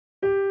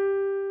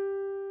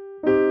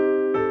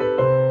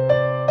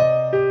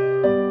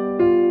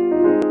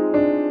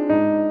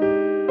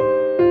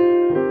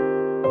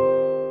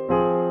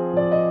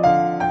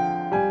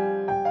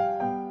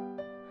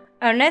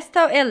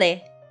Ernesto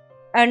Illy.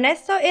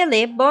 Ernesto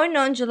Illy, born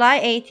on July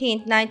 18,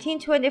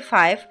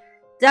 1925,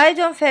 died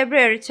on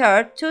February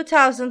 3,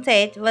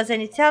 2008, was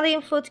an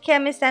Italian food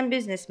chemist and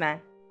businessman.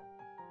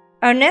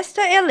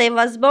 Ernesto Illy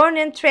was born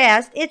in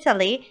Trieste,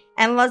 Italy,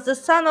 and was the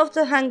son of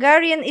the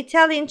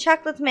Hungarian-Italian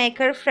chocolate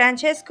maker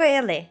Francesco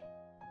Illy.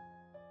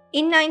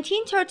 In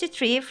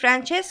 1933,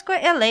 Francesco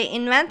Illy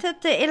invented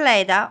the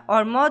Illada,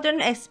 or modern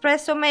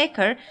espresso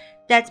maker,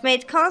 that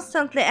made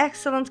constantly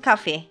excellent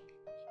coffee.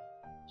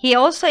 He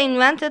also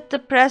invented the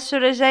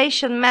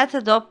pressurization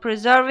method of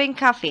preserving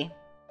coffee.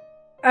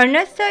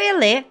 Ernesto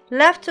Illy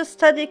left to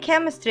study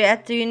chemistry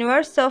at the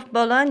University of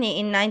Bologna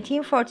in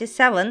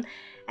 1947,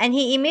 and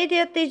he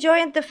immediately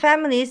joined the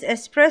family's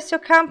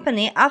espresso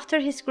company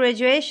after his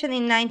graduation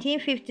in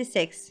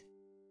 1956.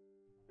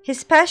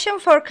 His passion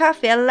for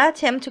coffee led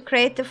him to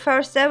create the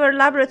first ever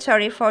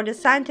laboratory for the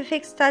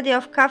scientific study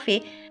of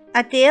coffee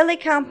at the Illy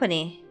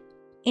Company.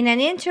 In an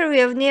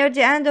interview near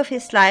the end of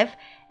his life,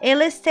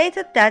 Illy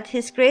stated that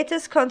his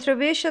greatest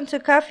contribution to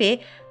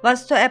coffee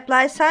was to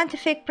apply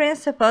scientific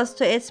principles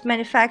to its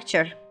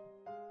manufacture.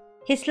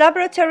 His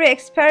laboratory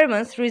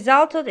experiments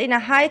resulted in a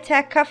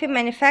high-tech coffee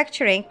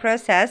manufacturing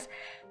process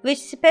which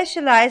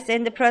specialized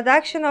in the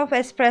production of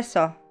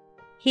espresso.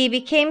 He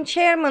became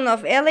chairman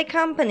of Illy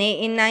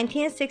Company in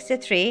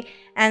 1963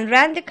 and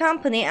ran the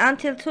company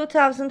until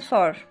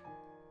 2004.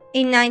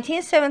 In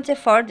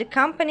 1974, the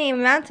company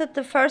invented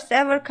the first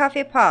ever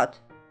coffee pod.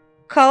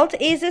 Called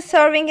Easy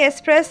Serving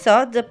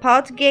Espresso, the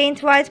pod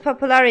gained wide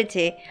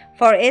popularity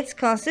for its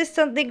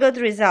consistently good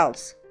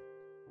results.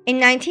 In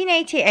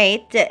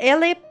 1988, the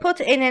Illy put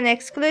in an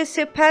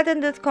exclusive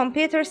patented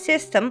computer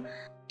system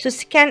to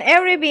scan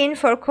every bean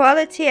for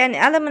quality and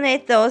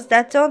eliminate those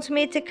that don't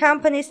meet the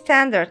company's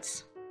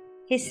standards.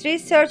 His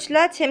research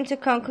led him to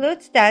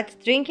conclude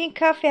that drinking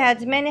coffee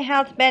had many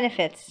health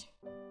benefits.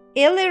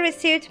 Illy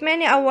received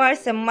many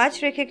awards and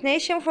much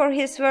recognition for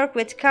his work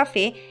with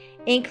coffee,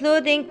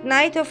 including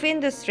Knight of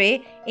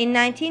Industry in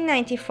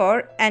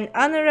 1994 and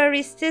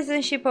honorary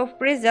citizenship of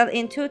Brazil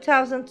in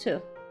 2002.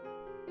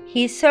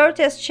 He served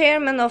as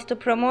chairman of the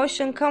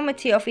promotion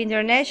committee of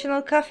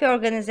International Coffee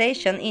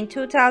Organization in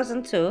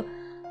 2002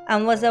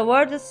 and was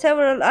awarded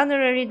several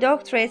honorary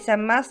doctorates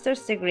and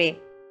master's degree.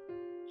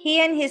 He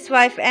and his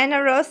wife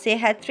Anna Rossi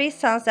had 3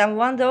 sons and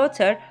 1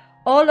 daughter,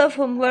 all of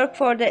whom work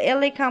for the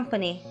Illy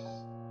Company.